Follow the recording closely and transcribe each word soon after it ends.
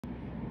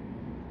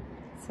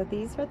So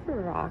these are the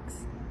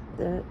rocks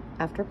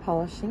after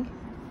polishing.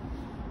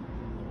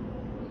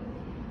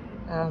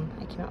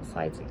 I came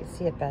outside so you can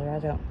see it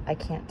better. I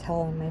can't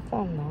tell on my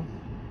phone though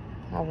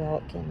how well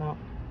it came out.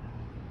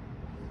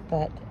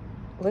 But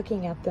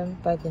looking at them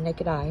by the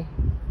naked eye,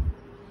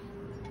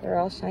 they're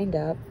all shined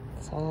up,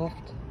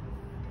 soft.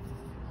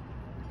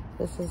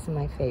 This is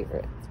my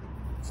favorite.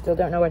 Still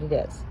don't know what it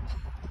is.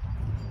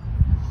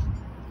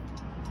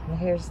 And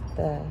here's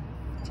the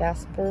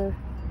jasper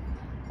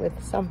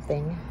with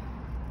something.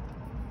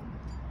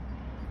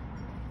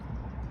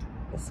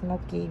 The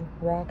smoky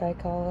rock, I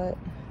call it.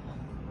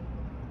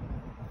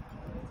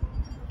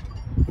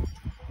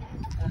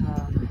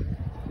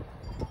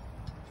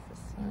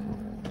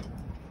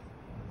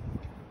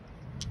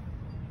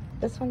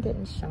 This one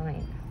didn't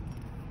shine.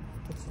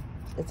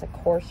 It's a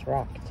coarse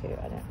rock too.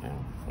 I don't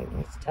know. Maybe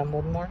it's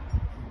tumbled more.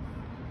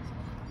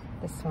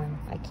 This one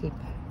I keep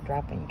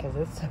dropping because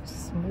it's so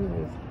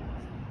smooth.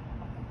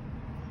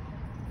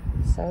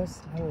 So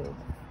smooth.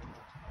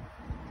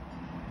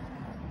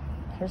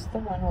 Here's the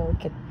one where we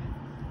could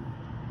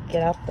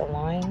get out the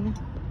line.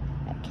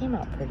 That came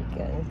out pretty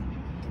good.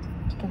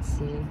 You can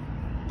see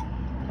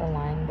the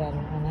line better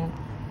on it.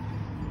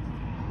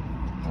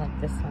 I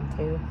like this one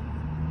too.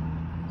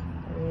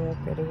 Real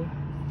pretty.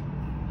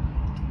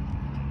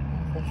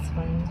 And this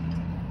one,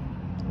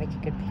 make a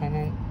good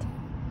pendant.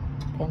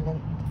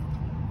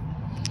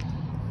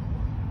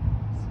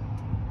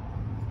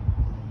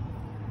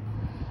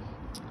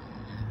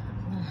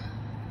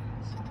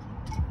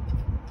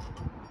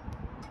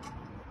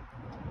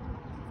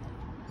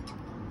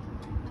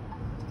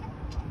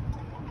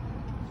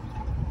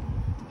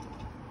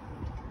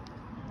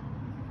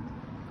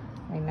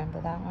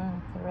 Remember that one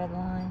with the red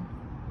line?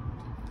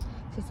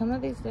 See, some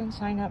of these didn't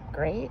shine up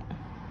great,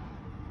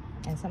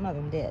 and some of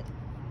them did.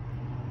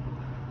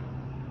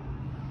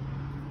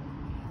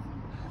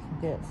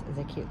 This is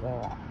a cute little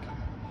rock.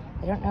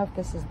 I don't know if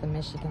this is the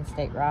Michigan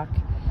State rock.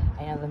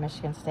 I know the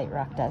Michigan State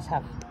rock does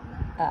have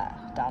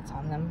dots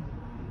on them,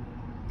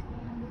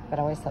 but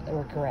I always thought they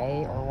were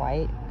gray or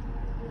white.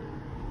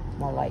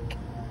 More like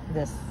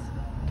this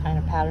kind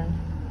of pattern.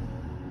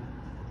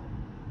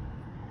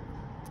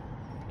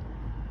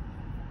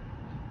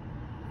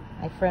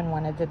 My friend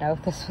wanted to know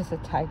if this was a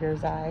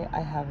tiger's eye. I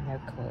have no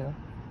clue.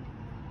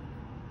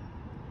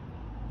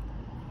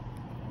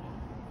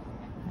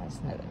 I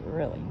just know they're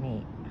really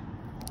neat.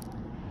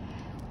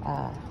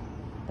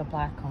 The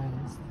black one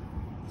is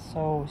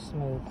so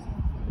smooth.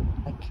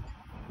 Like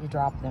you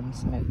drop them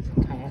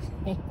smooth kind of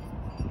thing.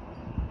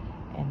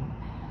 And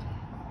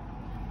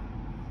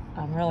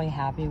I'm really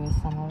happy with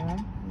some of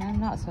them. And I'm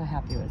not so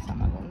happy with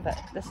some of them, but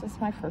this is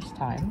my first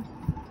time.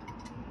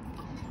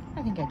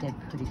 I think I did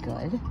pretty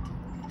good.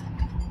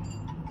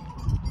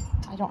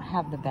 I don't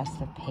have the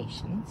best of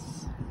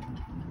patience.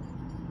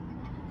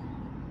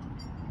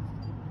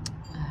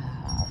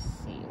 Let's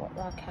see, what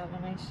rock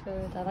haven't I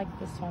showed? I like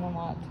this one a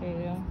lot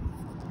too.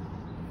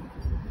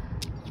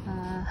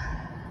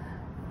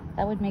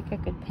 That would make a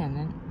good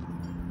pendant.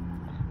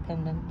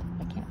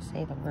 I can't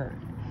say the word.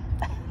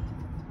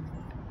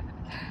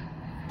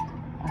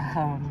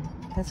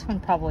 This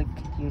one probably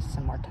could use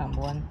some more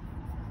tumbling.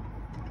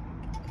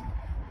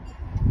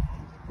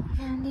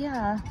 And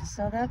yeah,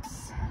 so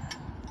that's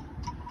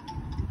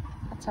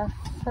our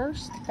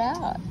first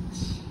batch.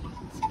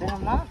 It's been a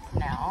month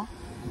now.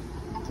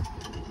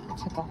 It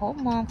took a whole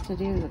month to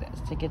do this,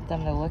 to get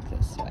them to look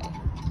this way.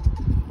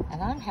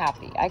 And I'm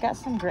happy. I got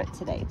some grit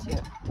today too.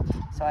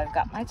 So I've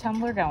got my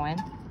tumbler going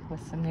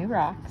with some new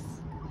rocks.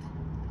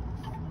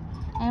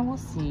 And we'll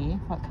see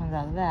what comes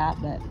out of that.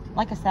 But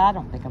like I said, I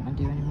don't think I'm gonna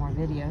do any more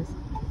videos.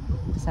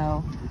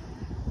 So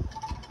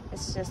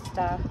it's just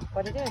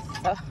what it is.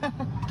 So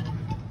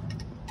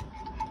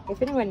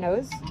if anyone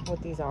knows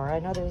what these are, I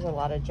know there's a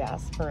lot of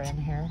jasper in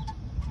here.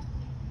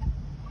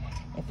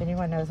 If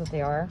anyone knows what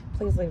they are,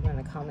 please leave them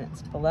in the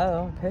comments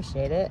below. I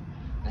appreciate it.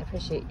 I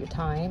appreciate your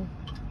time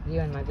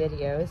viewing my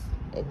videos.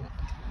 And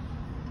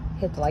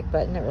hit the like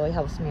button, it really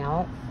helps me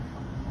out.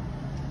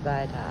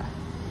 But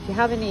if you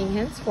have any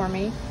hints for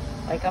me,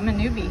 like I'm a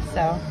newbie,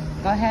 so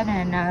go ahead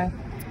and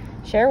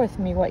share with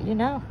me what you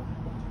know.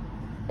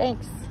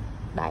 Thanks.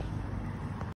 Bye.